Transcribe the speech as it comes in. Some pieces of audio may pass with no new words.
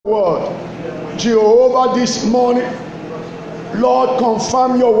word. Jehovah, this morning, Lord,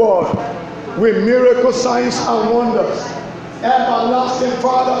 confirm your word with miracle signs and wonders. Everlasting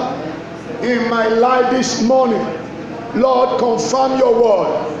Father, in my life this morning, Lord, confirm your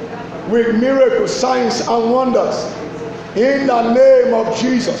word with miracle signs and wonders. In the name of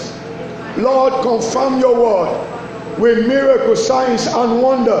Jesus, Lord, confirm your word with miracle signs and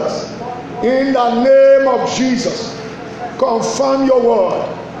wonders. In the name of Jesus, confirm your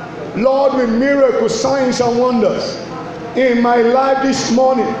word, Lord, with miracle signs and wonders in my life this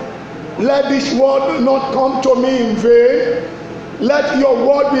morning. Let this word not come to me in vain. Let your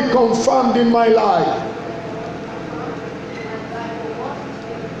word be confirmed in my life.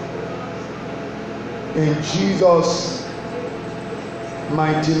 In Jesus'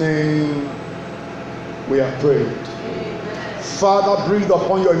 mighty name we are prayed. Father, breathe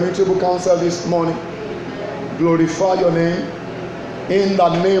upon your immutable counsel this morning. Glorify your name in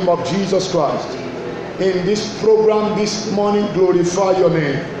the name of Jesus Christ. In this program this morning, glorify your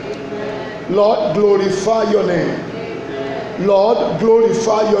name. Lord, glorify your name. Lord,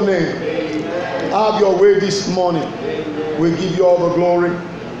 glorify your name. Have your way this morning. We give you all the glory.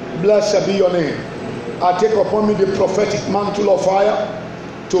 Blessed be your name. I take upon me the prophetic mantle of fire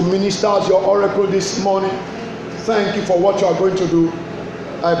to minister as your oracle this morning. Thank you for what you are going to do.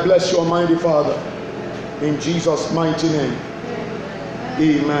 I bless you, Almighty Father. In Jesus' mighty name.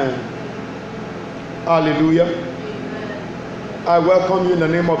 Amen. Hallelujah. I welcome you in the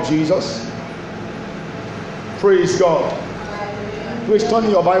name of Jesus. Praise God. Please turn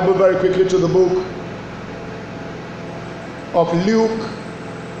your Bible very quickly to the book of Luke,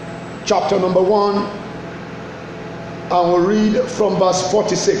 chapter number 1, and we'll read from verse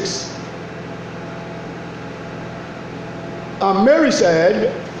 46. And Mary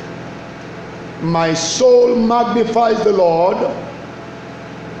said, my soul magnifies the Lord,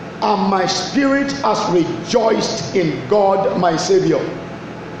 and my spirit has rejoiced in God my Savior,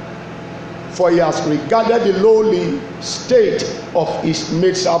 for he has regarded the lowly state of his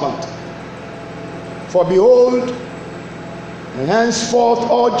maidservant. For behold, henceforth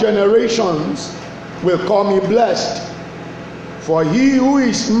all generations will call me blessed, for he who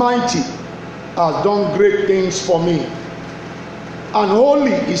is mighty has done great things for me. And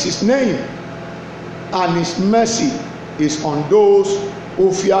holy is his name, and his mercy is on those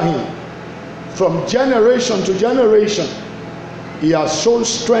who fear him. From generation to generation, he has shown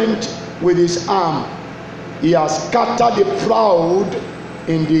strength with his arm. He has scattered the proud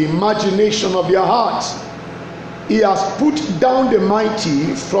in the imagination of their hearts. He has put down the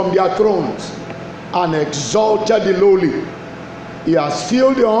mighty from their thrones and exalted the lowly. He has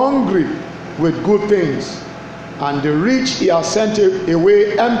filled the hungry with good things, and the rich he has sent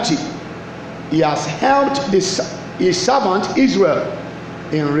away empty. He has helped his servant Israel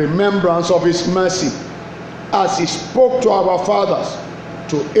in remembrance of his mercy, as he spoke to our fathers,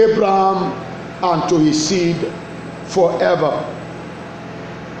 to Abraham and to his seed forever.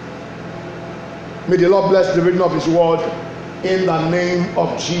 May the Lord bless the reading of his word in the name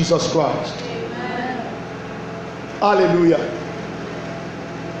of Jesus Christ. Amen. Hallelujah.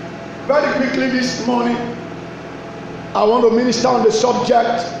 Very quickly this morning, I want to minister on the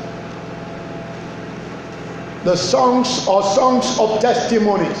subject, the songs of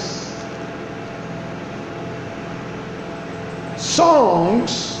testimonies.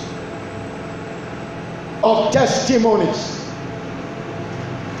 Songs of testimonies.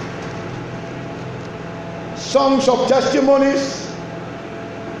 Songs of testimonies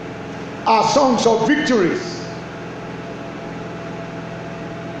are songs of victories.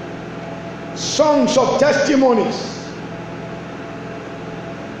 Songs of testimonies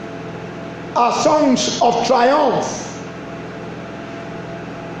are songs of triumph.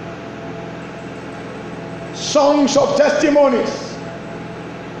 Songs of testimonies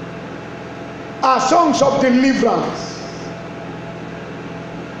are songs of deliverance.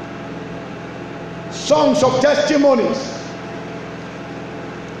 Songs of testimonies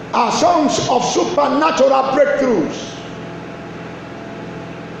are songs of supernatural breakthroughs.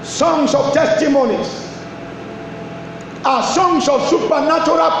 Songs of testimonies are songs of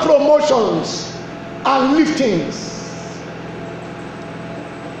supernatural promotions and liftings.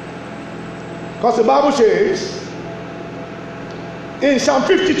 Because the Bible says in Psalm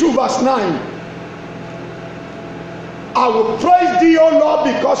 52 verse 9, I will praise thee, O Lord,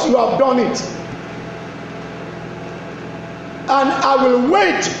 because you have done it, and I will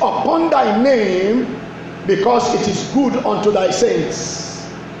wait upon thy name, because it is good unto thy saints.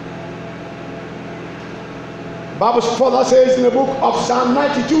 Bible further says in the book of Psalm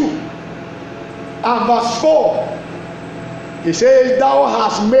 92 and verse 4, He says, thou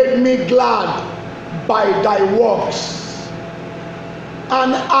hast made me glad by thy works,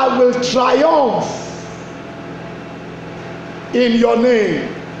 and I will triumph in your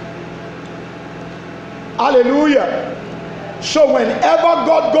name. Hallelujah. So whenever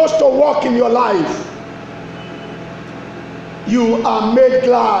God goes to work in your life, you are made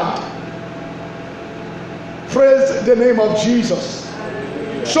glad. Praise the name of Jesus.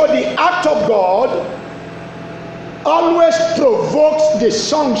 So the act of God always provokes the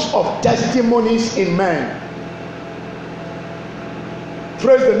songs of testimonies in men.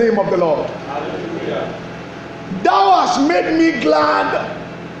 Praise the name of the Lord. Hallelujah. Thou hast made me glad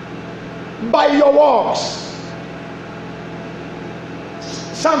by your works.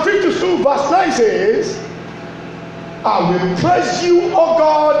 Psalm 52 verse 9 says, I will praise you, O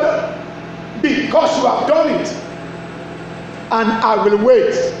God, because you have done it, and I will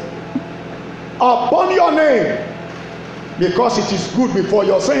wait upon your name, because it is good before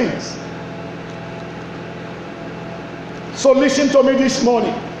your saints. So listen to me this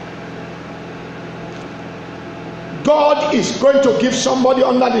morning. God is going to give somebody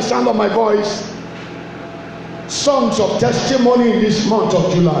under the sound of my voice songs of testimony in this month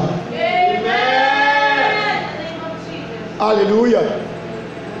of July. Amen. In the name of Jesus. Hallelujah.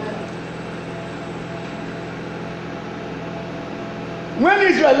 When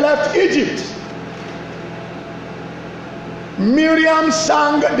Israel left Egypt, Miriam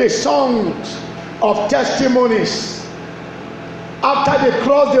sang the songs of testimonies after they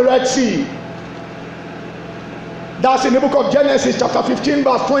crossed the Red Sea. That's in the book of Genesis chapter 15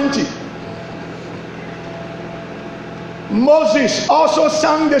 verse 20. Moses also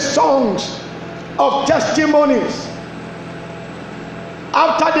sang the songs of testimonies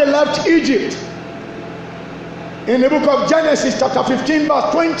after they left Egypt. In the book of Genesis chapter 15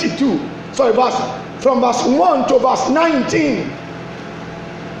 verse 22. From verse 1 to verse 19.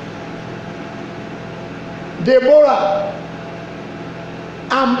 Deborah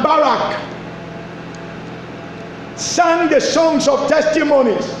and Barak sang the songs of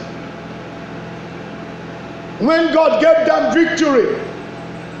testimonies when God gave them victory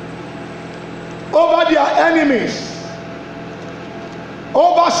over their enemies,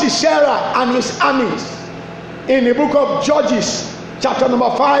 over Sisera and his armies, in the book of Judges chapter number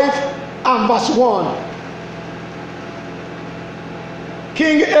 5 and verse 1.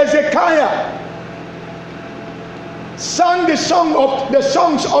 King Hezekiah sang the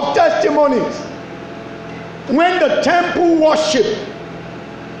songs of testimonies when the temple worship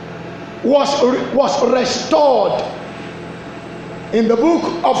was restored. In the book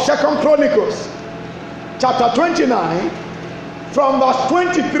of 2 Chronicles chapter 29 from verse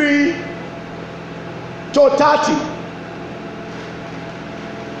 23 to 30.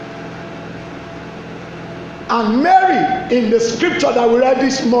 And Mary, in the scripture that we read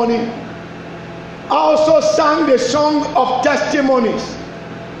this morning, also sang the song of testimonies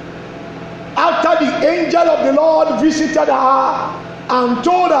after the angel of the Lord visited her and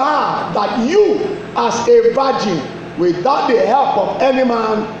told her that you, as a virgin, without the help of any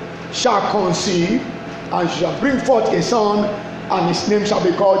man, shall conceive and shall bring forth a son, and his name shall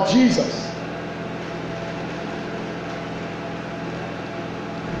be called Jesus.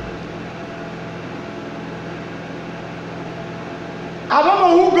 I don't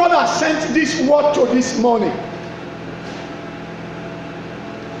know who God has sent this word to this morning.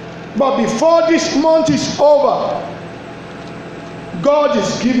 But before this month is over, God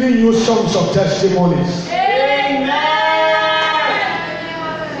is giving you songs of testimonies. Amen.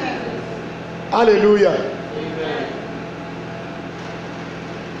 Hallelujah. Amen.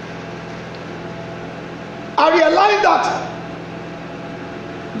 I realize that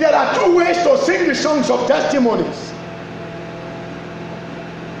there are two ways to sing the songs of testimonies.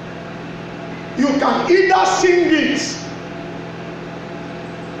 You can either sing it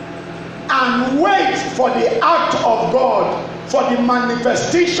and wait for the act of God, for the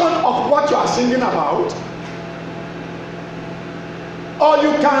manifestation of what you are singing about, or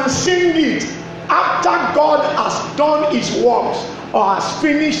you can sing it after God has done his works or has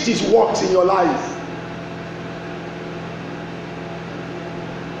finished his works in your life.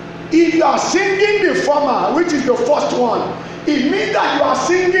 If you are singing the former, which is the first one, it means that you are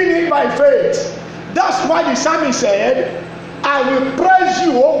singing it by faith. That's why the psalmist said, I will praise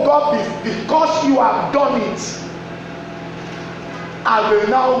you, O God, because you have done it. I will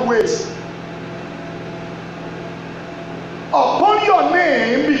now wait upon your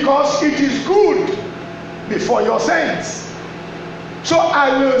name, because it is good before your saints. So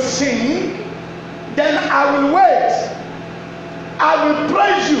I will sing, then I will wait. I will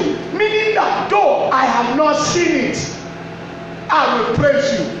praise you, meaning that though I have not seen it, I will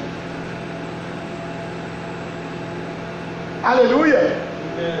praise you. Hallelujah.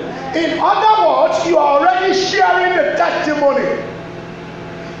 In other words, you are already sharing the testimony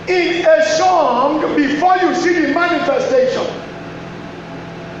in a song before you see the manifestation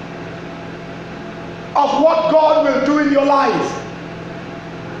of what God will do in your life.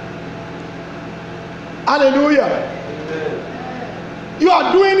 Hallelujah. You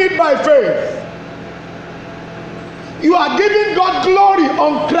are doing it by faith. You are giving God glory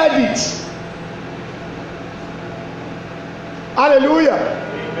on credit. Hallelujah.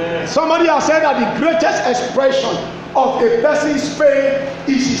 Amen. Somebody has said that the greatest expression of a person's faith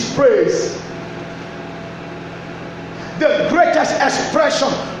is his praise. The greatest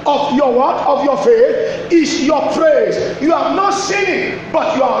expression of your what? Of your faith is your praise. You have not seen it,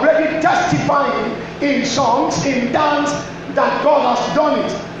 but you are already testifying in songs, in dance, that God has done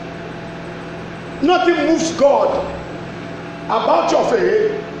it. Nothing moves God about your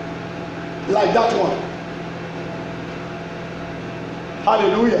faith like that one.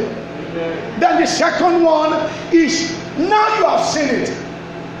 Hallelujah. Amen. Then the second one is, now you have seen it.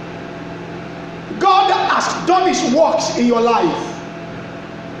 God has done his works in your life.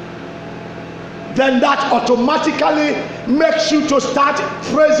 Then that automatically makes you to start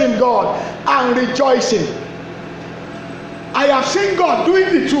praising God and rejoicing. I have seen God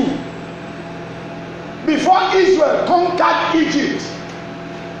doing the two. Before Israel conquered Egypt,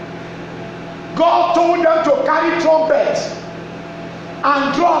 God told them to carry trumpets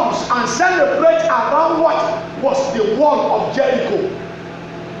and drums and celebrate around what was the wall of Jericho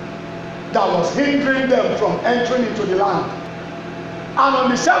that was hindering them from entering into the land. And on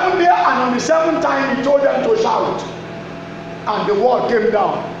the seventh day and on the seventh time, he told them to shout, and the wall came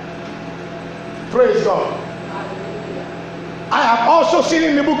down. Praise God. I have also seen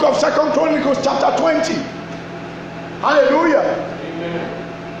in the book of 2 Chronicles chapter 20. Hallelujah. Amen.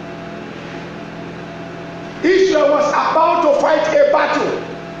 Israel was about to fight a battle.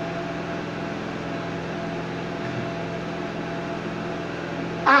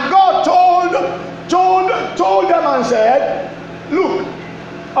 And God told them and said, look,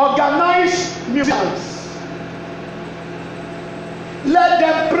 organize musicians. Let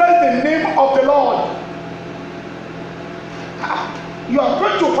them praise the name of the Lord. You are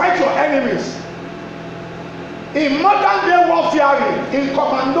going to fight your enemies. In modern day warfare, in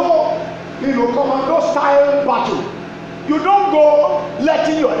commando style battle, you don't go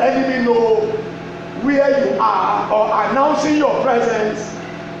letting your enemy know where you are or announcing your presence.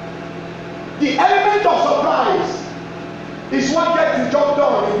 The element of surprise is what gets the job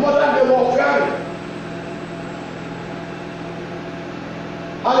done in modern day warfare.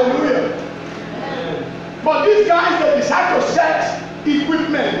 Hallelujah. Amen. But these guys, they decide to set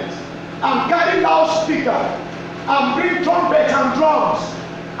equipment and carry loudspeaker and bring trumpets and drums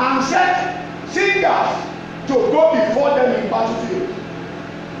and set singers to go before them in battlefield.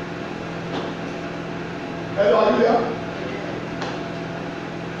 Hello, are you there?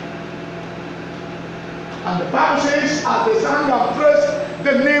 And the Bible says, as they sang and praised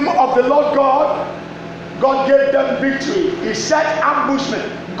the name of the Lord God, God gave them victory. He set ambushment.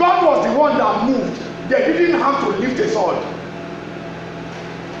 God was the one that moved. They didn't have to lift a sword.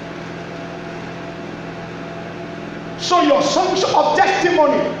 So your songs of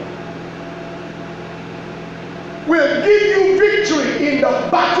testimony will give you victory in the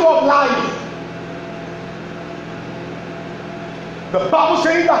battle of life. The Bible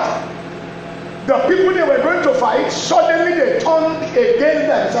says that the people they were going to fight, suddenly they turned against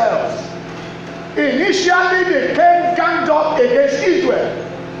themselves. Initially they came ganged up against Israel,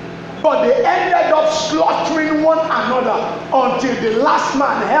 but they ended up slaughtering one another until the last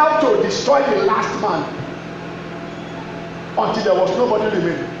man helped to destroy the last man, until there was nobody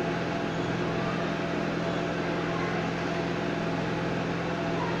remaining.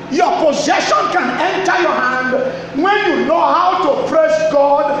 Your possession can enter your hand when you know how to praise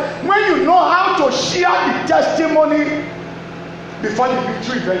God, when you know how to share the testimony before the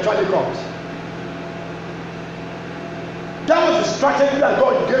victory eventually comes. That was the strategy that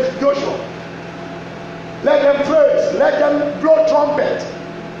God gave Joshua. Let them praise, let them blow trumpet.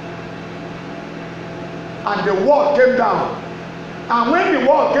 And the wall came down. And when the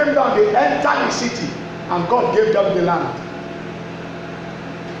wall came down, they entered the city and God gave them the land.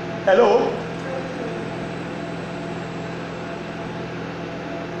 Hello?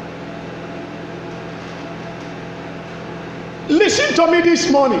 Listen to me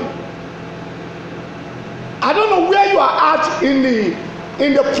this morning. I don't know where you are at in the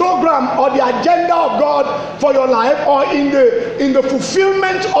program or the agenda of God for your life, or in the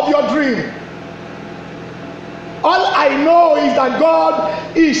fulfillment of your dream. All I know is that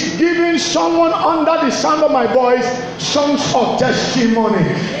God is giving someone under the sound of my voice songs of testimony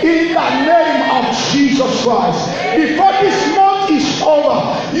in the name of Jesus Christ. Before this month is over,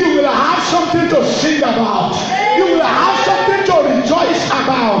 you will have something to sing about. You will have something to rejoice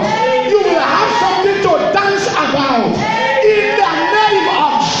about. You will have something to dance about. In the name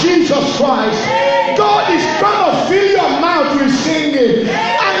of Jesus Christ, God is going to fill your mouth with singing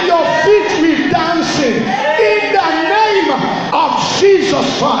and your feet with dancing. In the name of Jesus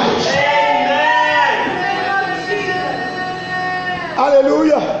Christ. Amen.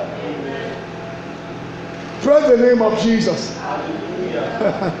 Hallelujah. Praise the name of Jesus.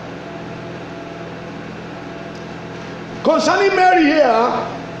 Concerning Mary here,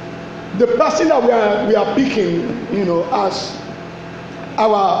 the person that we are picking, as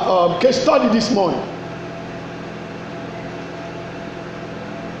our case study this morning.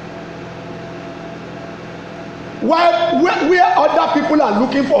 Where other people are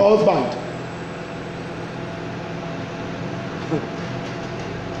looking for a husband,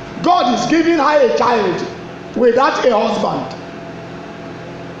 God is giving her a child without a husband.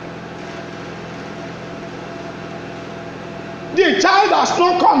 The child has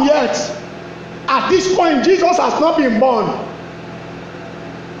not come yet. At this point, Jesus has not been born.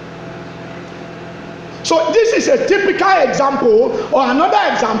 So this is a typical example or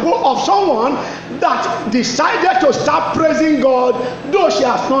another example of someone that decided to start praising God though she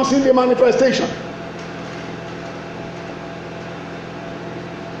has not seen the manifestation.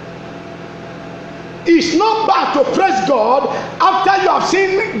 It's not bad to praise God after you have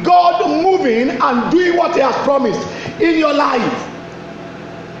seen God moving and doing what He has promised in your life.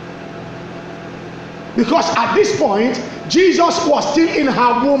 Because at this point, Jesus was still in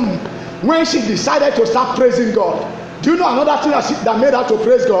her womb when she decided to start praising God. Do you know another thing that made her to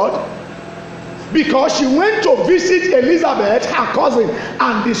praise God? Because she went to visit Elizabeth, her cousin,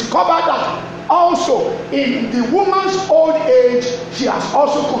 and discovered that also in the woman's old age, she has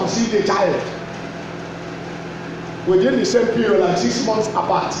also conceived a child. Within the same period, like 6 months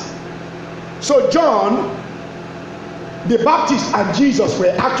apart. So John the Baptist and Jesus were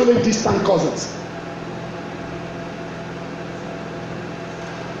actually distant cousins.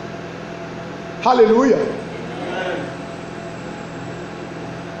 Hallelujah. Amen.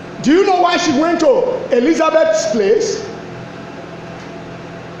 Do you know why she went to Elizabeth's place?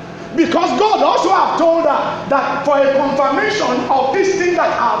 Because God also have told her that for a confirmation of this thing that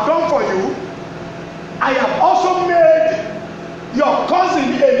I have done for you, I have also made your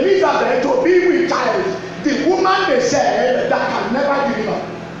cousin Elizabeth to be with child, the woman they said that can never deliver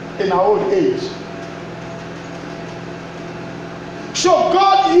in her old age. So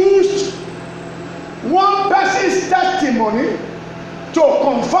God used one person's testimony to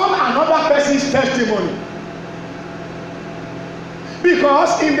confirm another person's testimony.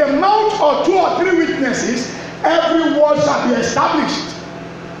 Because in the mouth of 2 or 3 witnesses, every word shall be established.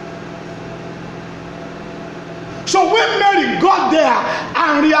 So when Mary got there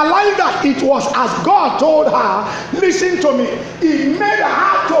and realized that it was as God told her, listen to me, it made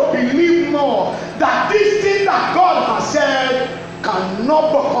her to believe more that this thing that God has said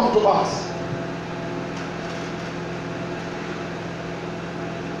cannot but come to pass.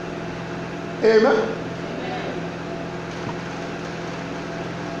 Amen.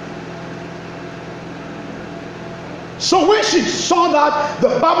 So when she saw that,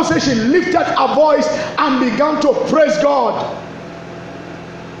 the Bible says she lifted her voice and began to praise God.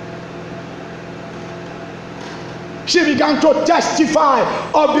 She began to testify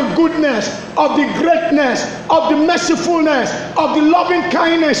of the goodness, of the greatness, of the mercifulness, of the loving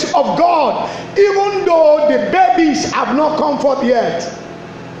kindness of God, even though the babies have not come forth yet.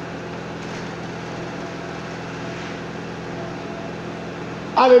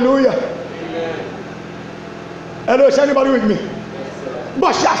 Hallelujah. Amen. Hello, is anybody with me? Yes,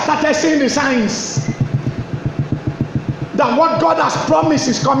 but she has started seeing the signs that what God has promised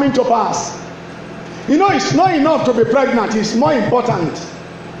is coming to pass. You know, it's not enough to be pregnant. It's more important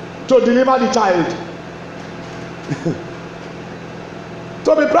to deliver the child.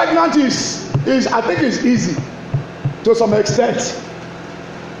 To be pregnant is I think it's easy to some extent.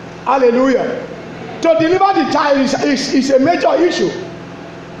 Hallelujah. To deliver the child is a major issue.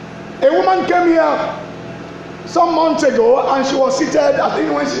 A woman came here some months ago and she was seated. I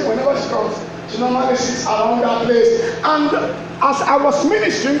think whenever she comes, she normally sits around that place. And as I was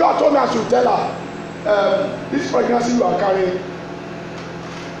ministering, God told me I should tell her, this pregnancy you are carrying,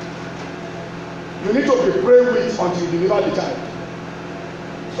 you need to be prayed with until you deliver the child.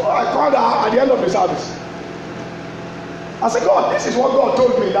 So I called her at the end of the service. I said, God, this is what God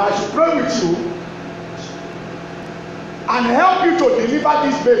told me, that I should pray with you and help you to deliver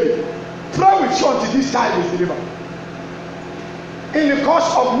this baby. Pray with you until this child is delivered. In the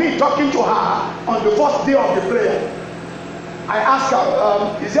course of me talking to her on the first day of the prayer, I asked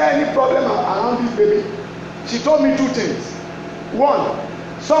her, is there any problem around this baby? She told me two things. One,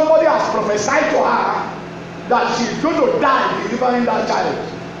 somebody has prophesied to her that she is going to die delivering that child.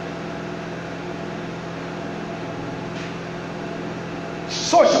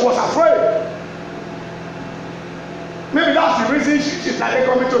 So she was afraid. Maybe that's the reason she started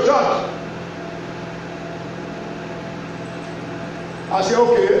coming to church. I said,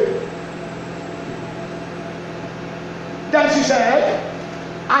 okay. Then she said,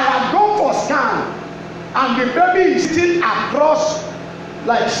 I had gone for scan and the baby is sitting across,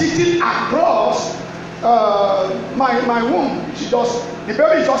 my womb. The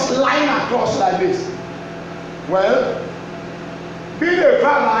baby is just lying across like this. Well, being a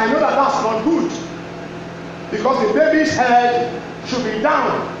father, I know that that's not good, because the baby's head should be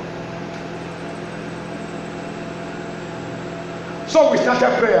down. So we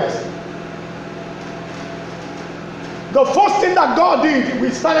started prayers. The first thing that God did, we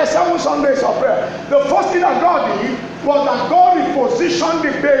started 7 Sundays of prayer. The first thing that God did was that God repositioned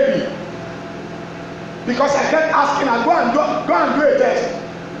the baby. Because I kept asking her, go and do a test.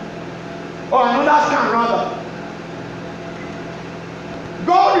 Or another scan rather.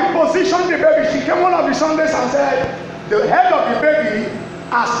 God repositioned the baby. She came one of the Sundays and said, the head of the baby,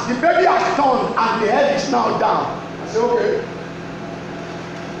 as the baby has turned and the head is now down. I said, okay.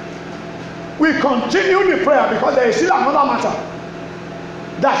 We continued the prayer because there is still another matter,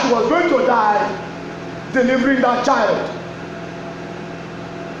 that she was going to die delivering that child.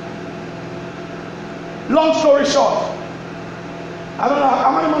 Long story short, I don't know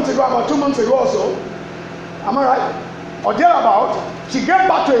how many months ago, about 2 months ago or so, am I right? Or thereabout, she gave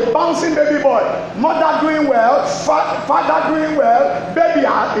back to a bouncing baby boy. Mother doing well, father doing well, baby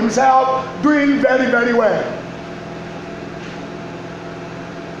himself doing very, very well.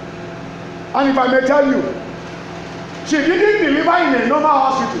 And if I may tell you, she didn't deliver in a normal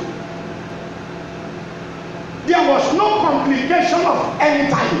hospital. There was no complication of any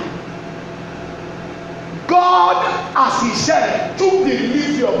type. God, as he said, took the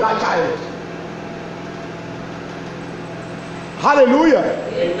delivery of that child. Hallelujah.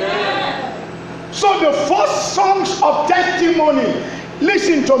 Amen. So the first songs of testimony,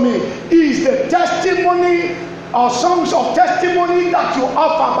 listen to me, is the testimony or songs of testimony that you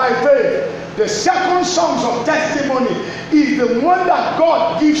offer by faith. The second songs of testimony is the one that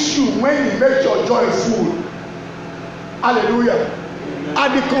God gives you when he makes your joy full. Hallelujah. Amen.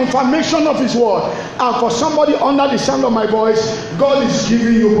 At the confirmation of his word. And for somebody under the sound of my voice, God is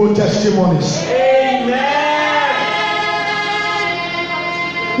giving you good testimonies. Amen.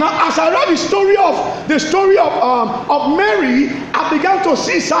 Now, as I read the story of Mary, I began to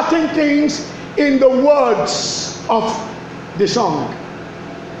see certain things in the words of the song.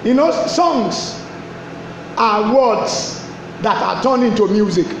 You know, songs are words that are turned into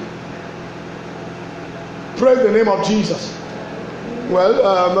music. Praise the name of Jesus. Well,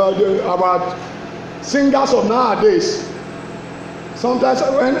 about singers of nowadays, sometimes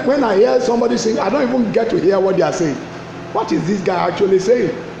when I hear somebody sing, I don't even get to hear what they are saying. What is this guy actually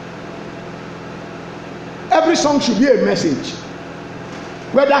saying? Every song should be a message,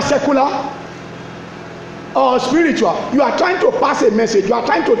 whether secular or spiritual. You are trying to pass a message. You are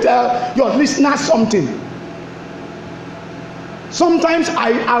trying to tell your listeners something. Sometimes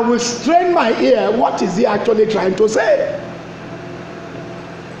I will strain my ear. What is he actually trying to say?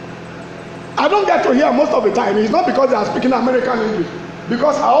 I don't get to hear most of the time. It's not because they are speaking American English.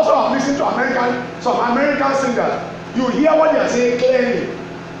 Because I also have listened to some American singers. You hear what they are saying clearly.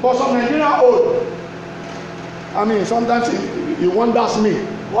 But some Nigerian old. I mean, sometimes it wonders me.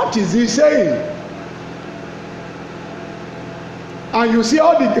 What is he saying? And you see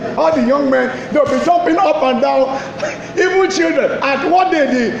all the young men, they'll be jumping up and down, even children, at what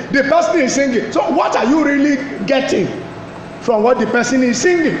the person is singing. So what are you really getting from what the person is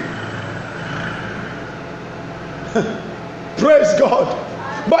singing? Praise God.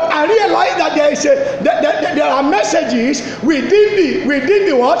 But I realize that there are messages within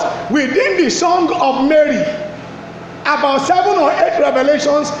the song of Mary. About 7 or 8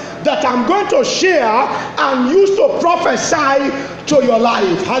 revelations that I'm going to share and use to prophesy to your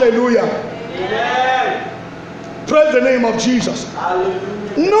life. Hallelujah. Amen. Praise the name of Jesus.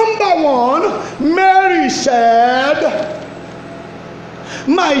 Hallelujah. Number 1, Mary said,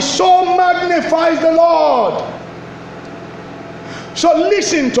 my soul magnifies the Lord. So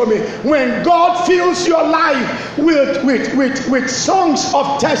listen to me. When God fills your life with songs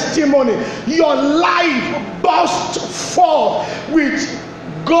of testimony, your life bursts forth with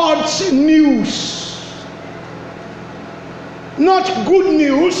God's news. Not good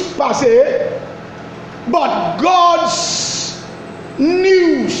news per se, but God's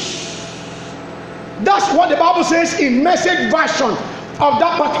news. That's what the Bible says in Message version of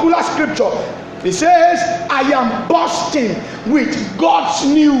that particular scripture. It says, I am bursting with God's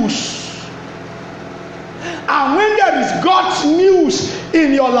news. And when there is God's news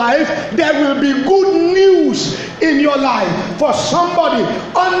in your life, there will be good news in your life. For somebody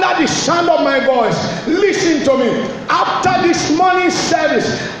under the sound of my voice, listen to me. After this morning service,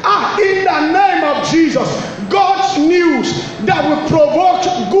 in the name of Jesus, God's news that will provoke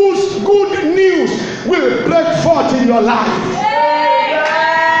good news will break forth in your life.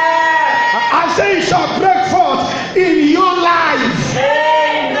 I say it shall break forth in your life.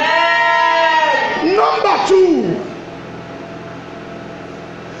 Amen. Number 2,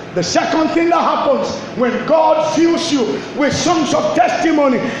 the second thing that happens when God fills you with songs of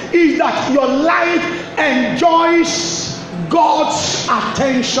testimony is that your life enjoys God's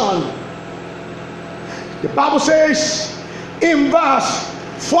attention. The Bible says in verse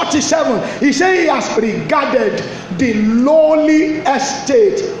 47, he says he has regarded the lowly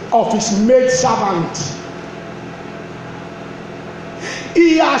estate of his maidservant.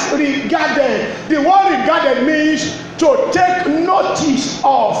 He has regarded. The word regarded means to take notice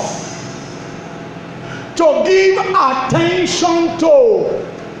of, to give attention to.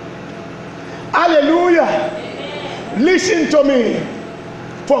 Hallelujah. Listen to me.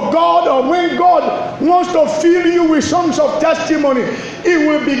 For God, or when God wants to fill you with songs of testimony, He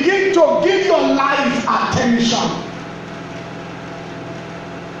will begin to give your life attention.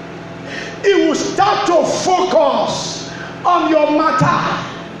 He will start to focus on your matter.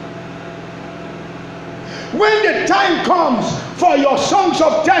 When the time comes for your songs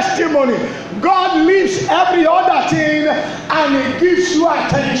of testimony, God leaves every other thing and He gives you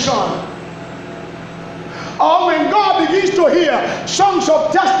attention. Or when God begins to hear songs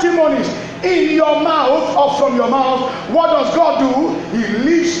of testimonies in your mouth or from your mouth, what does God do? He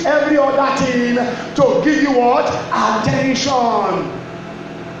leaves every other thing to give you what? Attention.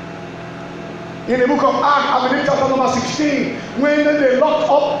 In the book of Acts, I believe chapter number 16, when they locked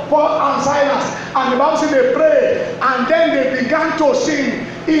up Paul and Silas, and the Bible says they prayed, and then they began to sing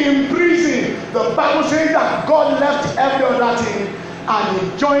in prison. The Bible says that God left every other thing and He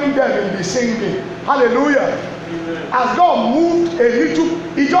joined them in the singing. Hallelujah. Amen. As God moved a little,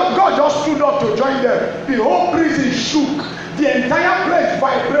 God just stood up to join them. The whole prison shook. The entire place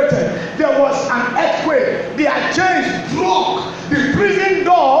vibrated. There was an earthquake. Their chains broke. The prison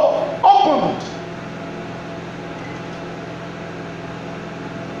door opened.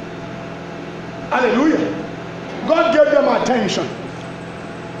 Hallelujah. God gave them attention.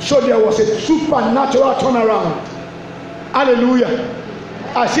 So there was a supernatural turnaround. Hallelujah.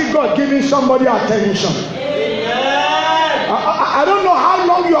 I see God giving somebody attention. I don't know how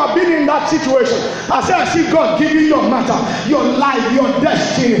long you have been in that situation. I see God giving your matter, your life, your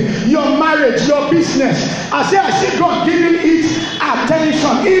destiny, your marriage, your business. I see God giving it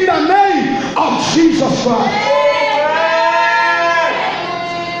attention in the name of Jesus Christ.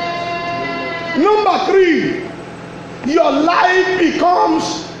 Number 3, your life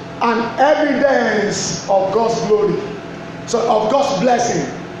becomes an evidence of God's glory. So of God's blessing.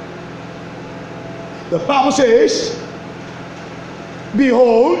 The Bible says,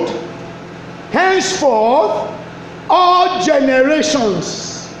 behold, henceforth all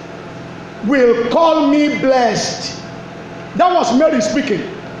generations will call me blessed. That was Mary speaking.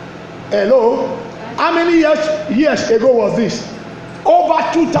 Hello? How many years ago was this? Over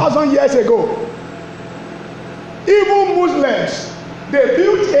 2,000 years ago. Even Muslims, they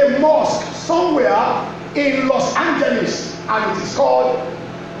built a mosque somewhere in Los Angeles, and it is called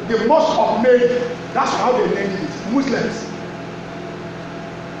the Mosque of Mary. That's how they named it. Muslims.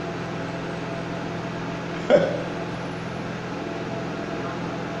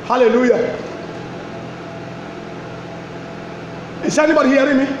 Hallelujah. Is anybody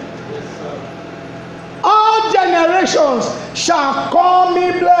hearing me? Yes, sir. All generations shall call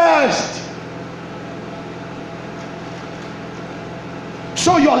me blessed.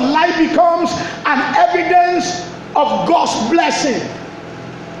 So your life becomes an evidence of God's blessing.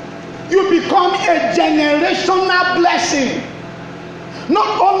 You become a generational blessing.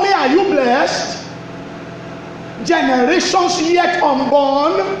 Not only are you blessed, generations yet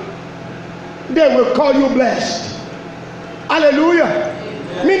unborn, they will call you blessed. Hallelujah.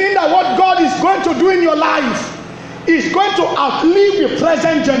 Amen. Meaning that what God is going to do in your life is going to outlive the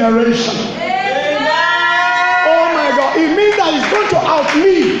present generation. Oh my God. It means that it's going to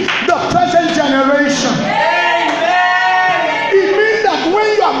outlive the present generation. It means that when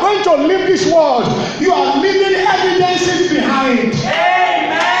you are going to leave this world, you are leaving evidences behind.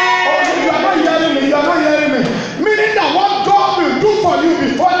 Oh, you are not hearing me. You are not hearing me. Meaning that what God will do for you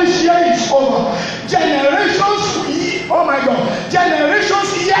before this year is over, generations, oh my God,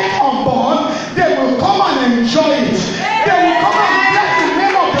 generations yet unborn, they will come and enjoy it. They will come and bless the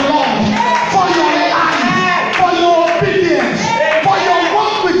name of the Lord for your life, for your obedience, for your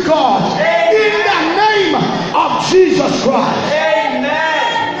walk with God, in the name of Jesus Christ.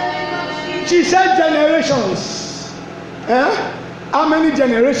 She said generations. How many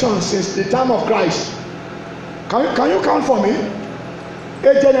generations since the time of Christ? Can you count for me?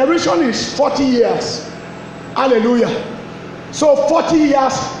 A generation is 40 years. Hallelujah. So 40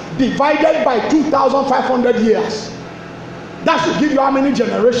 years divided by 2,500 years. That should give you how many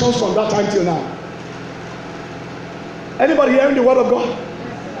generations from that time till now. Anybody hearing the word of God?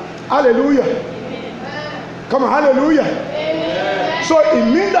 Hallelujah. Come on, hallelujah. So it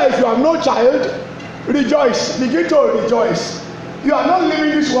means that if you have no child, rejoice. Begin to rejoice. You are not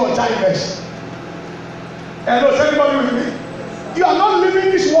living this world childless. Hello, is anybody with me? You are not living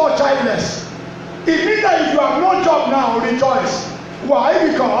this world childless. It means that if you have no job now, rejoice. Why?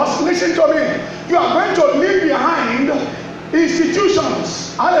 Because, listen to me, you are going to leave behind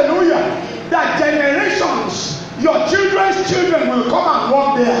institutions. Hallelujah. That generations, your children's children will come and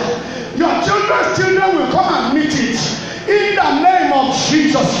walk there. Your children's children will come and meet it. In the name of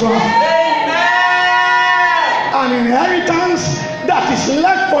Jesus Christ. An inheritance that is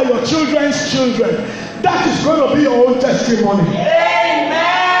left for your children's children. That is going to be your own testimony.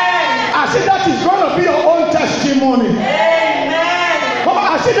 I said that is going to be your own testimony. Come on,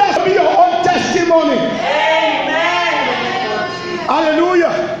 I said that will be your own testimony.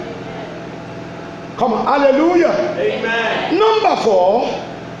 Hallelujah. Come on, hallelujah. Number 4,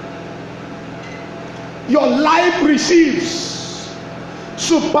 your life receives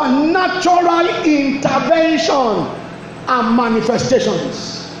supernatural intervention and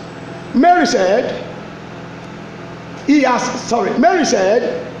manifestations. Mary said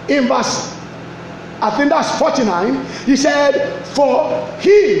in verse, I think that's 49, he said, for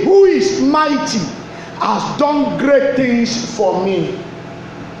he who is mighty has done great things for me.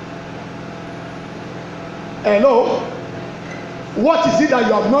 Hello? What is it that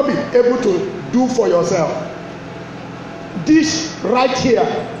you have not been able to do for yourself? This right here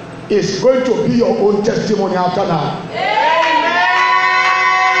is going to be your own testimony after now.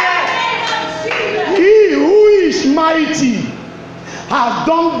 He who is mighty has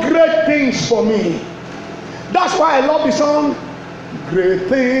done great things for me. That's why I love the song. Great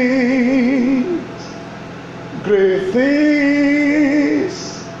things, great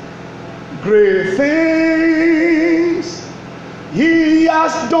things, great things. He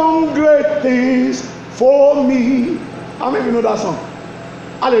has done great things for me. How many of you know that song?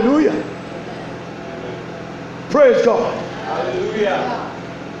 Hallelujah. Praise God. Hallelujah.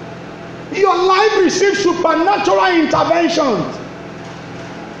 Your life receives supernatural interventions.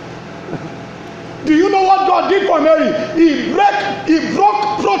 Do you know what God did for Mary? He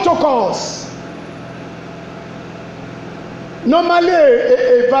broke protocols. Normally,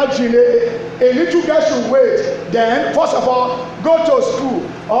 a virgin, a little girl should wait. Then, first of all, go to school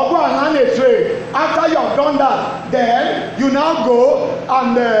or go and learn a trade. After you have done that, then you now go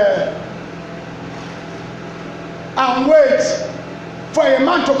and wait for a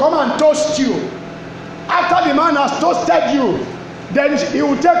man to come and toast you. After the man has toasted you, then he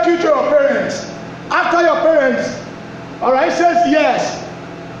will take you to your parents. After your parents, all right, says yes,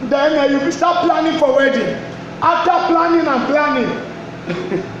 then you start planning for wedding. After planning and planning,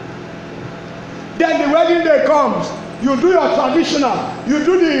 then the wedding day comes. You do your traditional, you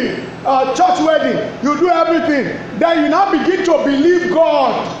do the church wedding, you do everything. Then you now begin to believe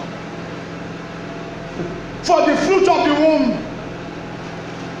God for the fruit of the womb.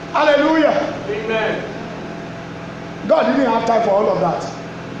 Hallelujah. Amen. God didn't have time for all of that.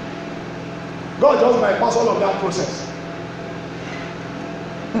 God just bypassed all of that process.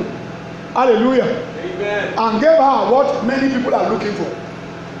 Hallelujah. Amen. And gave her what many people are looking for.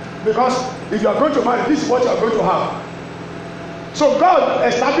 Because if you are going to marry, this is what you are going to have. So God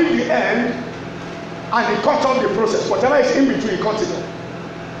established the end and he cut off the process. Whatever is in between, he cut it off.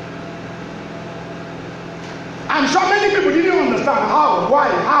 I'm sure many people didn't understand how, why,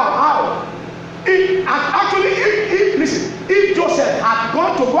 how. Listen, if Joseph had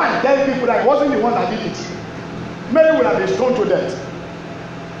gone to go and tell people that he wasn't the one that did it, Mary would have been stoned to death.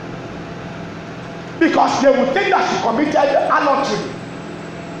 because they will think that she committed adultery.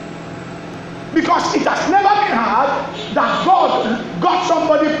 Because it has never been heard that God got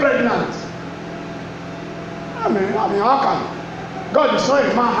somebody pregnant. I mean, how can? God is not a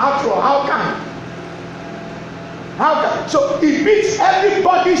man after all. How can? So it beats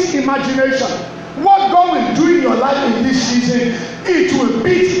everybody's imagination. What God will do in your life in this season, it will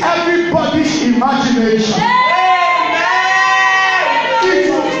beat everybody's imagination. It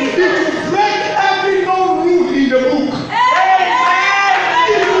will break every known rule in the book.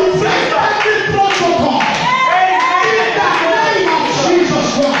 It will break every protocol. In the name of Jesus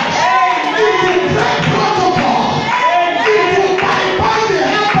Christ. It will break protocol. It will bypass the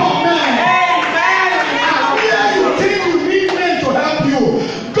help of men. And where you think you need men to help you,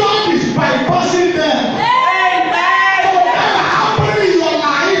 God is bypassing them. Whatever happened in your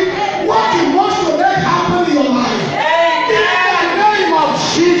life, what He wants to make happen in your life. In the name of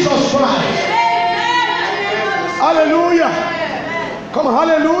Jesus Christ. Hallelujah. Come on,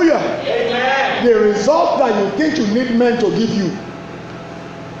 hallelujah. Amen. The result that you think you need men to give you.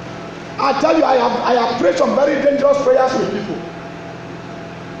 I tell you, I have prayed some very dangerous prayers with people.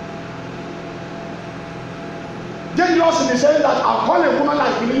 Dangerous in the sense that I'll call a woman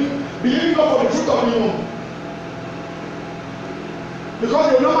that's believing God for the fruit of the womb.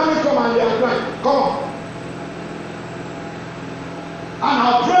 Because they normally come and they are crying, come on. And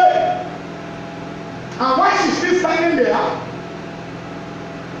I'll pray. And while she's still standing there,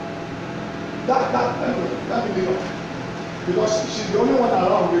 that will be enough. Because she's the only one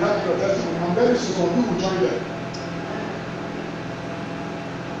around with that testimony. I'm very sure some people will join them.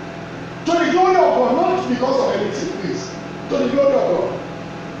 To the glory of God, not because of anything, please. To the glory of God.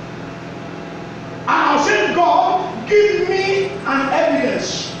 And I'll say, God, give me an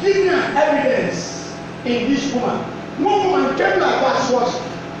evidence. Give me an evidence in this woman. One woman came like that, she was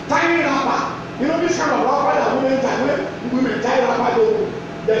tying wrapper. You know this kind of wrapper that women tie. When women tie wrapper,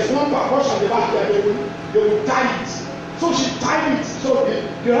 there's one portion at the back there, they will tie it. So she tied it. So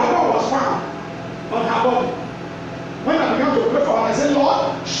the wrapper was found on her body. When I began to pray for her, I said,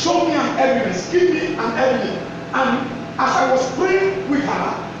 Lord, show me an evidence. Give me an evidence. And as I was praying with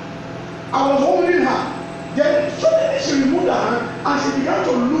her, I was holding her. Then suddenly she removed her hand and she began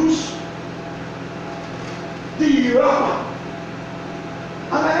to lose the wrapper.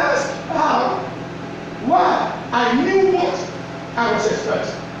 And I asked her why. I knew what I was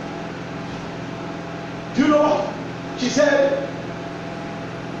expecting. Do you know what? She said,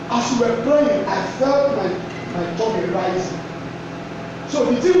 as we were praying, I felt my tummy rising. So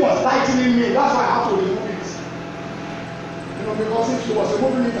the thing was tightening me. That's why I had to remove it. You know, because if she was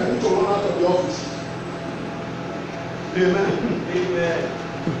removing it, I need to run out of the office. Amen. Amen.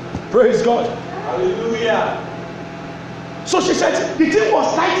 Praise God. Hallelujah. So she said, the thing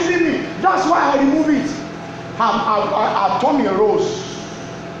was tightening me. That's why I removed it. Her tummy rose.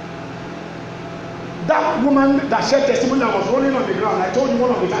 That woman that shared testimony that was rolling on the ground, I told you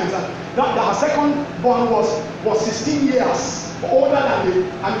one of the times that her second born was 16 years older than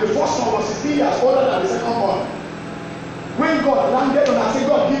and the first one was 16 years older than the second born. When God landed on her, I said,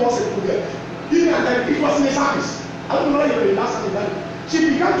 God, give us a good year. It was in a service. I don't know if it last time. She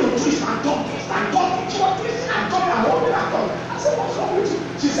began to twist and talk. She was twisting and talking and holding and talking. I said, what's wrong with you?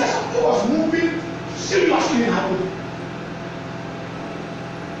 She said something was moving seriously in her body.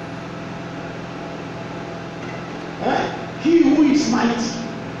 He who is mighty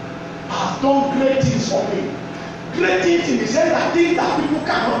has done great things for me. Great things in the sense that things that people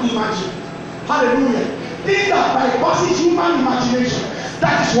cannot imagine. Hallelujah. Things that bypasses human imagination.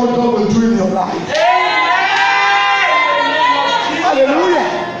 That is what God will do in your life. Hallelujah.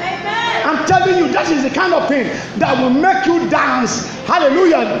 I'm telling you, that is the kind of thing that will make you dance.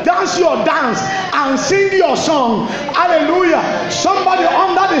 Hallelujah. Dance your dance and sing your song. Hallelujah. Somebody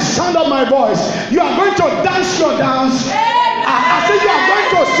under the sound of my voice, you are going to dance your dance. I said you are going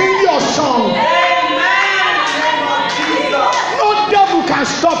to sing your song. No devil can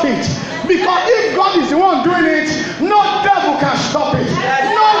stop it. Because if God is the one doing it, no devil can stop it.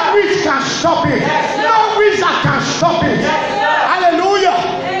 No witch can stop it. No wizard can stop it. Hallelujah.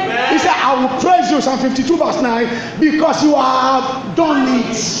 He said, I will praise you, Psalm 52 verse 9, because you have done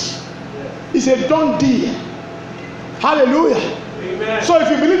it. He said, done deal. Hallelujah. Amen. So if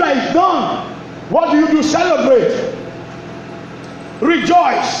you believe that it's done, what do? Celebrate.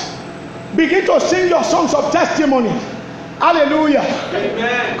 Rejoice. Begin to sing your songs of testimony. Hallelujah.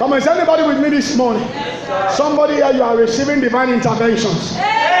 Amen. Come on, is anybody with me this morning? Yes, somebody here, you are receiving divine interventions.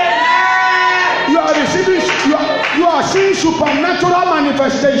 Amen. You are receiving, you are seeing supernatural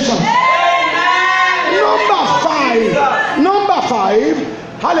manifestation. Amen. Number five.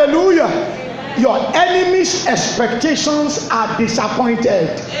 Hallelujah. Your enemy's expectations are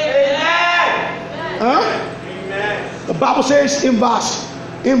disappointed. Huh? The Bible says in verse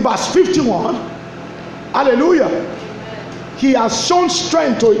 51, hallelujah, he has shown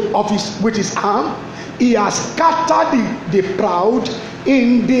strength with his arm. He has scattered the proud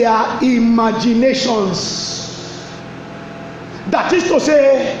in their imaginations. That is to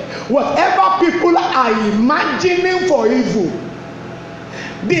say, whatever people are imagining for evil,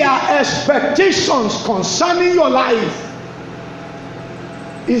 their expectations concerning your life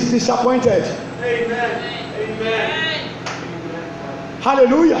is disappointed. Amen. Amen.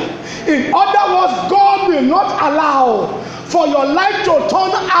 Hallelujah. In other words, God will not allow for your life to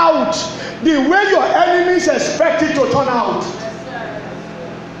turn out the way your enemies expect it to turn out.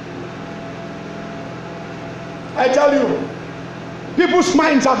 I tell you, people's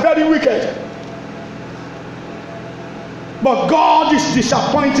minds are very wicked. But God is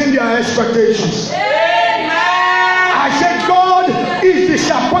disappointing their expectations. Amen. I said God is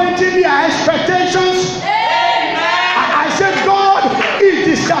disappointing their expectations. Amen. I said God is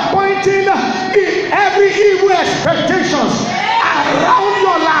disappointing every evil expectations around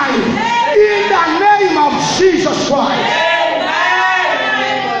your life in the name of Jesus Christ.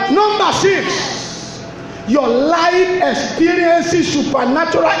 Amen. Number 6, your life experiences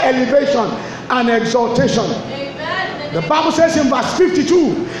supernatural elevation and exaltation. The Bible says in verse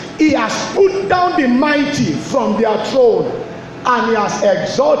 52, he has put down the mighty from their throne and he has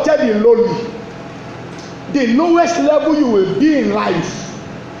exalted the lowly. The lowest level you will be in life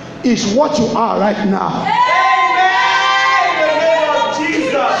is what you are right now. Amen. In the name of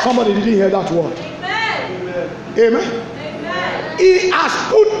Jesus. Somebody didn't hear that word. Amen. Amen. Amen. He has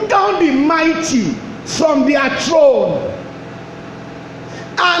put down the mighty from their throne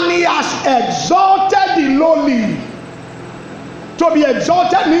and he has exalted the lowly. To be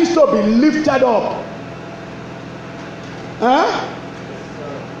exalted means to be lifted up. Huh?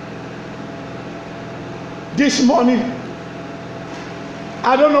 This morning,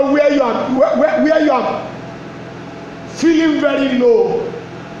 I don't know where you are, where you are feeling very low,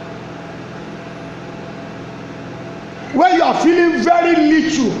 where you are feeling very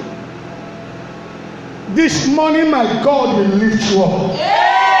little. This morning, my God will lift you up.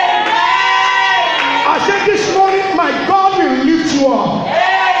 I said this morning, my God will lift you up.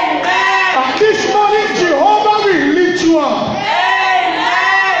 This morning, Jehovah will lift you up.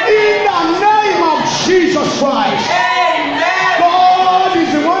 In the name of Jesus Christ. God is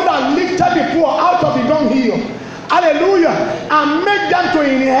the one that lifted the poor out of the dunghill. Hallelujah. And make them to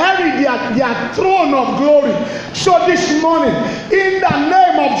inherit their throne of glory. So this morning, in the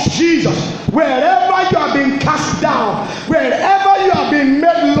name of Jesus, wherever you have been cast down, wherever you have been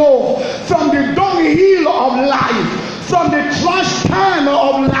made low, from the dunghill of life, from the trash can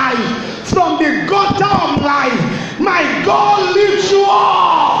of life, from the gutter of life, my God lifts you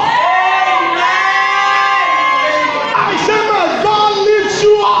up. I say my God lifts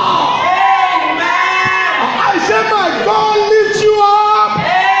you up. I say my God lifts you up.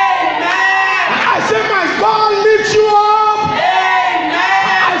 I say my God lifts you up.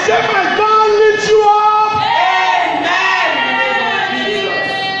 I say my God lifts you up.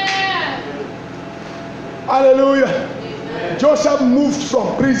 Hallelujah. Joseph moved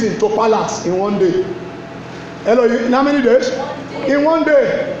from prison to palace in one day. Hello, in how many days? In one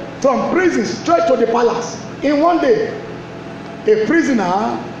day. From prison straight to the palace. In one day. A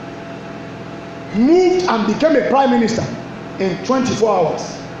prisoner moved and became a prime minister in 24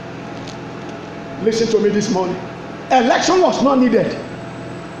 hours. Listen to me this morning. Election was not needed.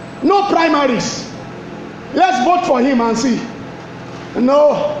 No primaries. Let's vote for him and see.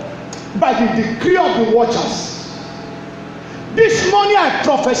 No. By the decree of the watchers. This morning I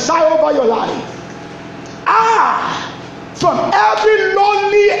prophesy over your life. From every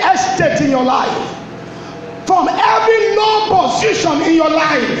lonely estate in your life, from every low position in your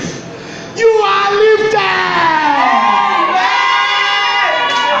life, you are lifted.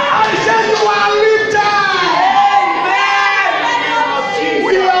 I said you are lifted.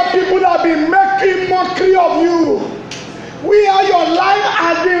 We are people that have been making mockery of you. We are your life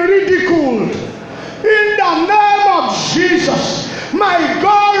has been ridiculed. In the name of Jesus, my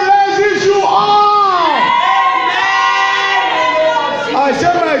God raises you up. I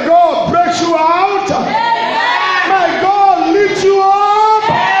said, my God breaks you out. My God lifts you up.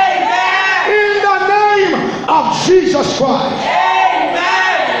 In the name of Jesus Christ.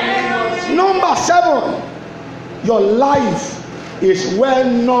 Number 7, your life is well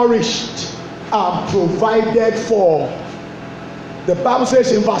nourished and provided for. The Bible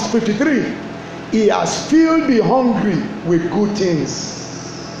says in verse 53, he has filled the hungry with good things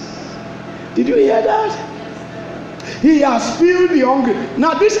Did you hear that? He has filled the hungry.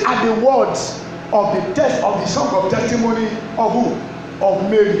 Now these are the words of the text of the song of testimony of who? Of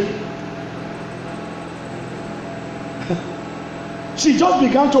Mary. She just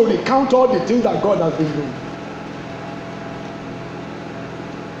began to recount all the things that God has been doing.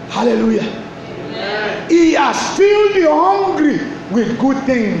 Hallelujah. Amen. He has filled the hungry with good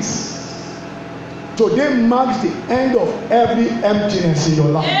things. Today marks the end of every emptiness in your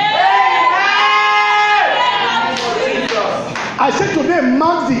life. I said today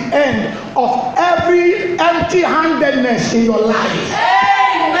marks the end of every empty-handedness in your life.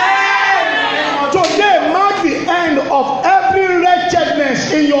 Amen. Today marks the end of every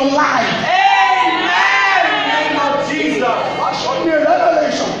wretchedness in your life. Amen. In the name of Jesus. I saw the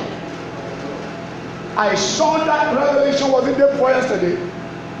revelation. I saw that revelation was in the day yesterday.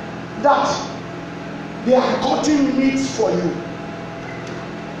 That they are cutting meats for you.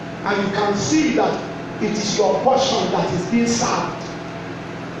 And you can see that it is your portion that is being served.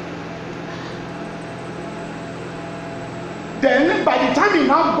 Then by the time it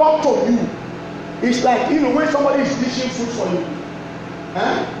now got to you, it's like, when somebody is dishing food for you.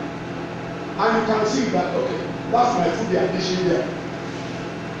 And you can see that, okay, that's my food they are dishing there.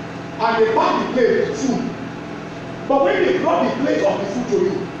 And they pack the plate, food. But when they brought the plate of the food to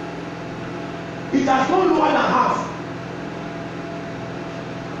you, it has gone lower than half.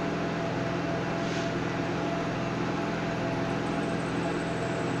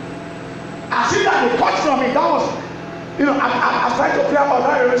 I see that they cut from it. That was, I tried to pray about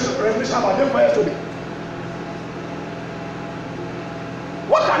that revelation about them for yesterday.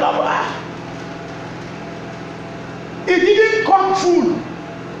 What kind of it didn't come full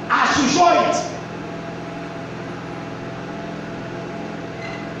as you saw it.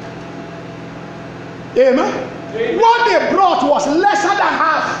 Amen. What they brought was lesser than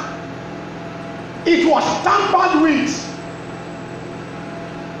half. It was tampered with.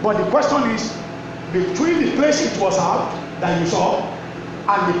 But the question is, between the place it was at that you saw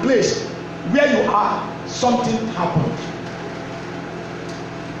and the place where you are, something happened.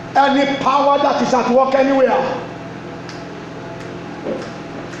 Any power that is at work anywhere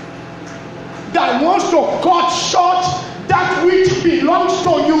that wants to cut short that which belongs to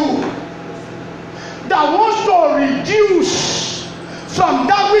you, that wants to reduce from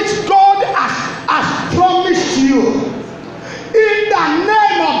that which God has promised you, in the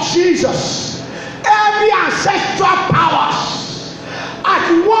name of Jesus, every ancestral powers at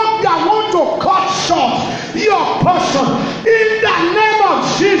work that want to cut short your portion, in the name of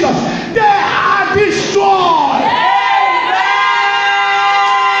Jesus, they are destroyed.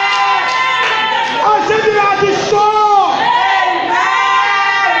 I said they are destroyed.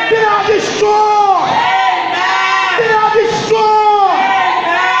 They are destroyed. They are destroyed.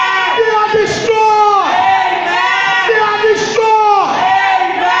 They are destroyed. They are destroyed.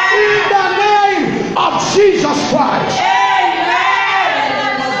 In the name of Jesus Christ.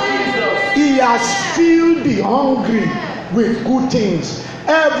 He has filled the hungry with good things.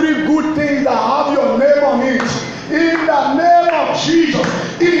 Every good thing that have your name on it, in the name of Jesus,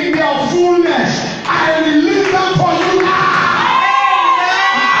 in their fullness, I release them for you now.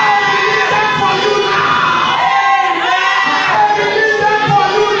 I release them for you now. I release them for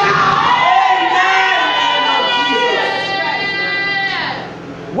you now.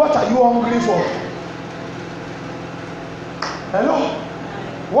 What are you hungry for? Hello?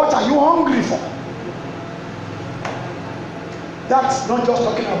 What are you hungry for? That's not just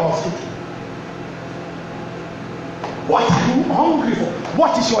talking about food. What are you hungry for?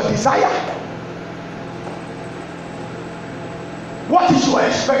 What is your desire? What is your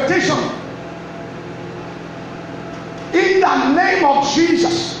expectation? In the name of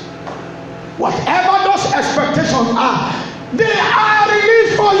Jesus, whatever those expectations are, they are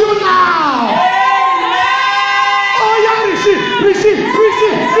released for you now. Oh yeah, receive, receive,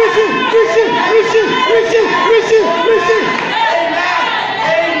 receive, receive, receive, receive, receive, receive, receive.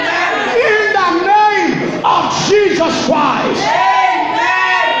 In the name of Jesus Christ.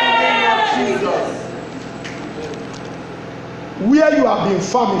 Where you have been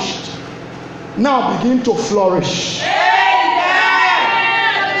famished, now begin to flourish.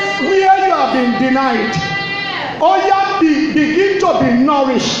 Where you have been denied, oh yeah, begin to be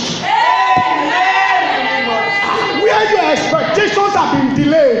nourished. Where your expectations have been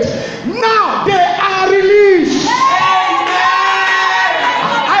delayed, now they are released.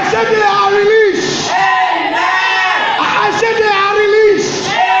 I said they are released. I said they are released.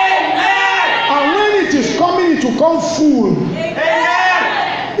 And when it is coming, it will come full.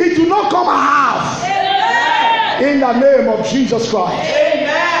 It will not come half. In the name of Jesus Christ.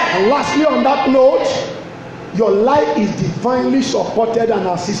 And lastly, on that note, your life is divinely supported and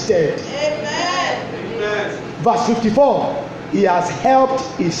assisted. Amen. Verse 54, he has helped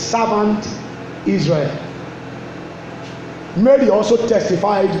his servant Israel. Mary also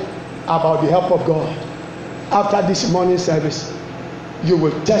testified about the help of God. After this morning service, you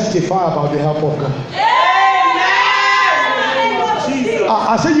will testify about the help of God. Jesus.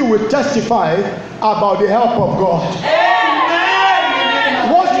 I say you will testify about the help of God.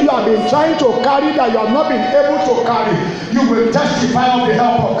 What you have been trying to carry that you have not been able to carry, you will testify of the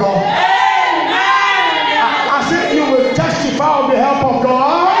help of God. I say you will testify of the help of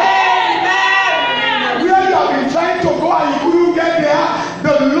God. Where you have been trying to go and you couldn't get there,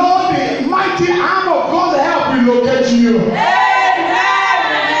 the Lord, the mighty arm of God's help will locate you.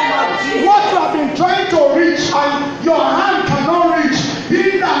 What you have been trying to reach and your hand cannot reach,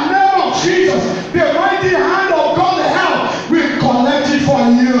 in the name of Jesus, the mighty hand of God's help will collect it for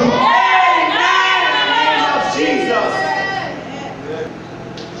you. Jesus.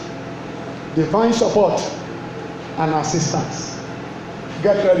 Divine support and assistance.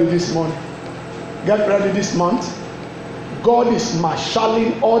 Get ready this morning. Get ready this month. God is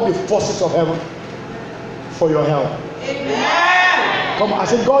marshalling all the forces of heaven for your help. Amen. Come on, I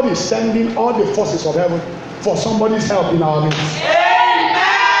said God is sending all the forces of heaven for somebody's help in our midst. Amen.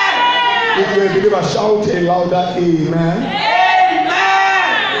 If you're a believer, shout a louder amen. Amen.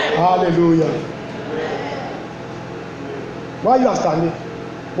 Hallelujah. Why you are standing?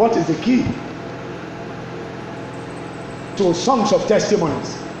 What is the key to songs of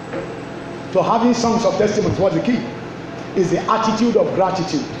testimonies? To having songs of testimonies, what's the key? Is the attitude of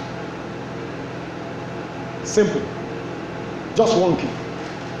gratitude. Simple. Just one key.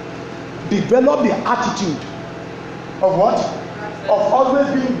 Develop the attitude of what? Of always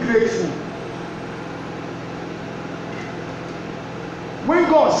being grateful. When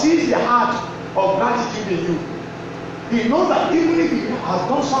God sees the heart of gratitude in you, He knows that even if He has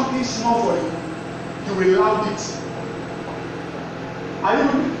done something small for you, you will love it. Are you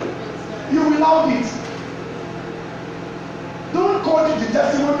with me? You will love it. Don't call it the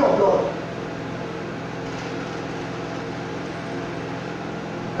testimony of God.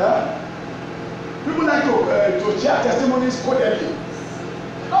 People like to share testimonies codedly.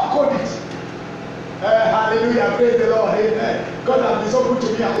 Don't code it. Hallelujah, praise the Lord, amen. God has been so good to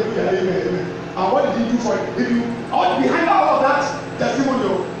me, hallelujah, amen, amen. And what did He do for you? If you behind all of that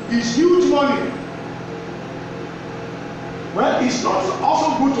testimony is huge money. Well, it's not also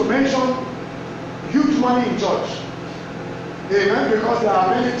good to mention huge money in church. Amen, because there are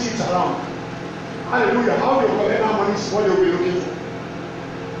many things around. Hallelujah. How they collect that money is what they will be looking for.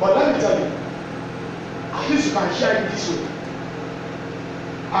 But let me tell you, at least you can share it this way.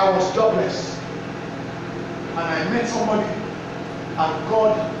 I was jobless. And I met somebody, and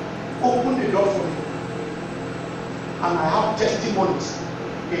God opened the door for me. And I have testimonies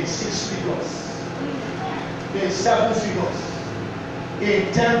in 6 figures, in 7 figures,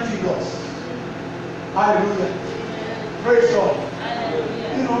 in 10 figures. Hallelujah. Praise God.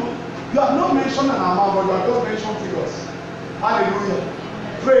 Hallelujah. You know, you have not mentioned an amount, but you have just mentioned figures. Hallelujah.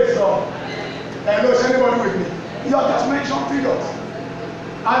 Praise God. Hello, is anybody with me? You have just mentioned figures.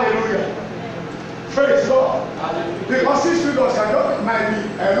 Hallelujah. Praise God. Hallelujah. Because 6 figures might be,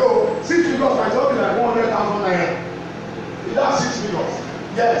 6 figures might just be like 100,000 naira. That's 6 figures.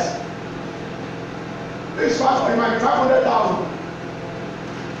 Yes. It's it might be 500,000.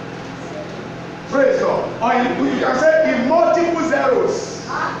 Praise God. Or you can say in multiple zeros.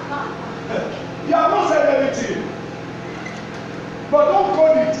 You have not said anything. But don't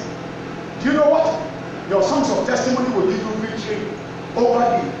call it. Do you know what? Your songs of testimony will give you victory over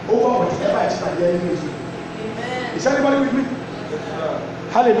whatever it is that the enemy is doing. Amen. Is anybody with me?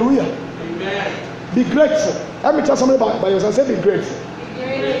 Yes, hallelujah. Amen. Be grateful. Let me tell somebody by yourself. Say be grateful. Be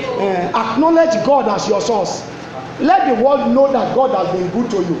grateful. Acknowledge God as your source. Let the world know that God has been good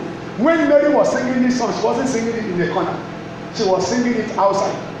to you. When Mary was singing this song, she wasn't singing it in the corner. She was singing it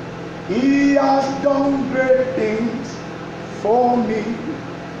outside. He has done great things for me.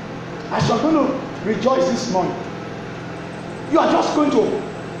 As you are going to rejoice this morning, you are just going to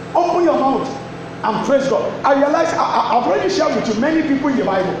open your mouth and praise God. I realize I've already shared with you many people in the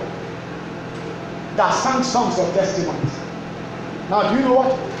Bible that sang songs of testimonies. Now, do you know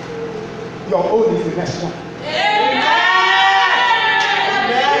what? Your own is the next one. Amen.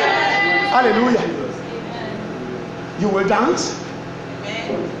 Hallelujah. Amen. You will dance.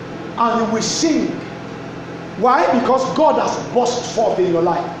 Amen. And you will sing. Why? Because God has burst forth in your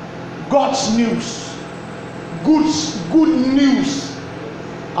life. God's news, good news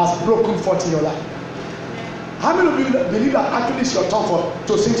has broken forth in your life. How many of you believe that actually it's your turn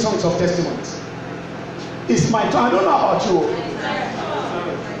to sing songs of testimonies? It's my turn. I don't know about you.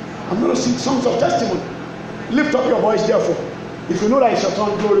 I'm going to sing songs of testimony. Lift up your voice, therefore. If you know that it's your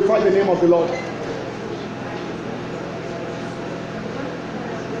turn, glorify the name of the Lord.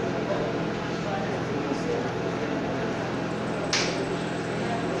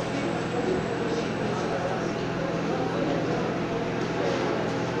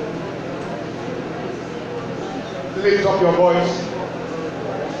 Lift up your voice.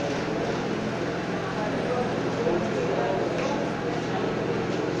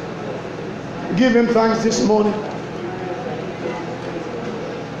 Give him thanks this morning.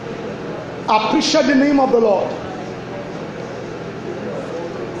 Appreciate the name of the Lord.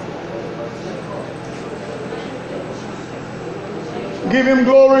 Give him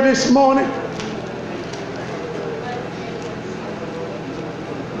glory this morning.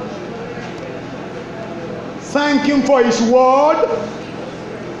 Thank him for his word.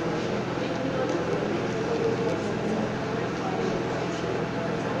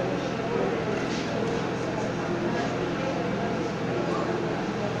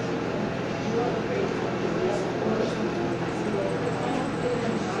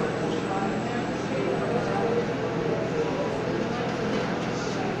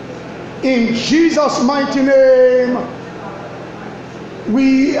 In Jesus' mighty name,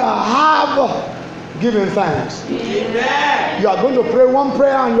 we have given thanks. Amen. You are going to pray one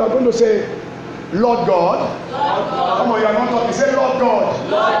prayer and you are going to say, Lord God. Come on, you are not talking. Say, Lord God.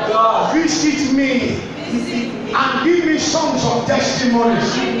 Lord God. Visit me and give me songs of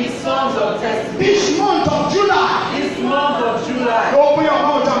testimonies. Give me songs of testimony. This month of July. This month of July. Open your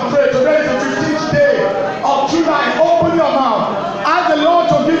mouth and pray. Today is the 15th day of July. Open your mouth. Ask the Lord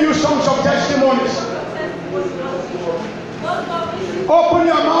to give you songs of testimonies. Open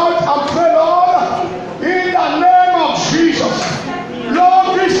your mouth and pray, Lord, in the name of Jesus.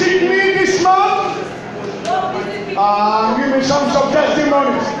 Lord, visit me this month and give me songs of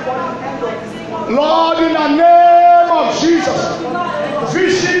testimonies. Lord, in the name of Jesus,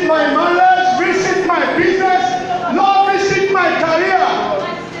 visit my marriage, visit my business, Lord, visit my career.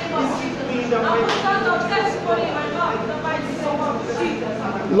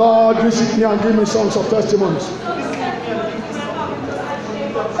 Lord, visit me and give me songs of testimonies.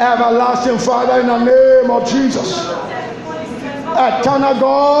 Everlasting Father, in the name of Jesus, eternal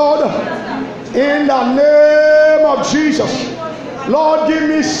God, in the name of Jesus, Lord, give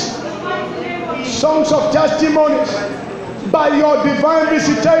me songs of testimonies by your divine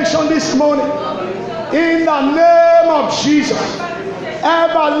visitation this morning, in the name of Jesus.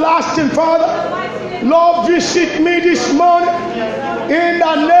 Everlasting Father, Lord, visit me this morning, in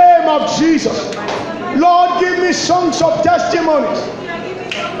the name of Jesus. Lord, give me songs of testimonies.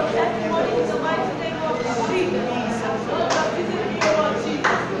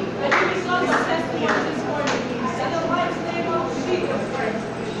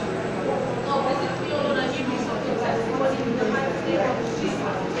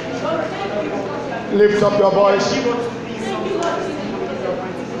 Lift up your voice.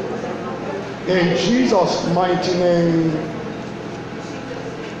 In Jesus' mighty name,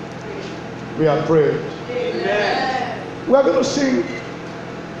 we are prayed. Amen. We are going to sing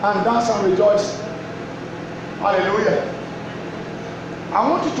and dance and rejoice. Hallelujah. I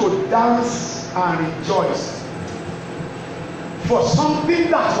want you to dance and rejoice for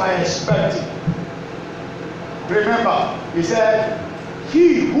something that you are expecting. Remember, he said,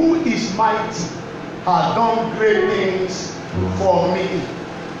 he who is mighty has done great things for me.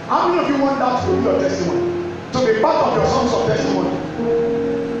 How many of you want that to be your testimony? To be part of your songs of testimony?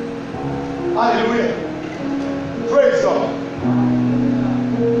 Hallelujah. Praise God.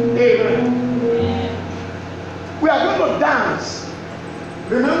 Amen. We are going to dance.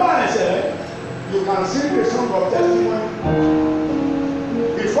 Remember I said, you can sing the song of testimony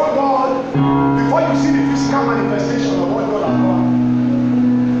before God, before you see the physical manifestation of what God has done,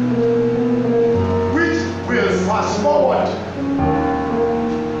 which will fast forward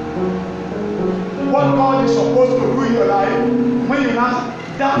what God is supposed to do in your life when you now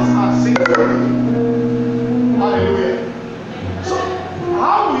dance and sing for Him. Hallelujah. So,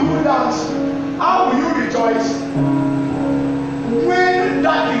 how will you dance? How will you rejoice when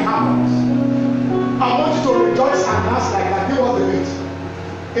that thing happens? I want you to rejoice and dance like that. Give us the beat.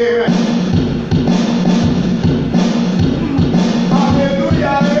 Amen.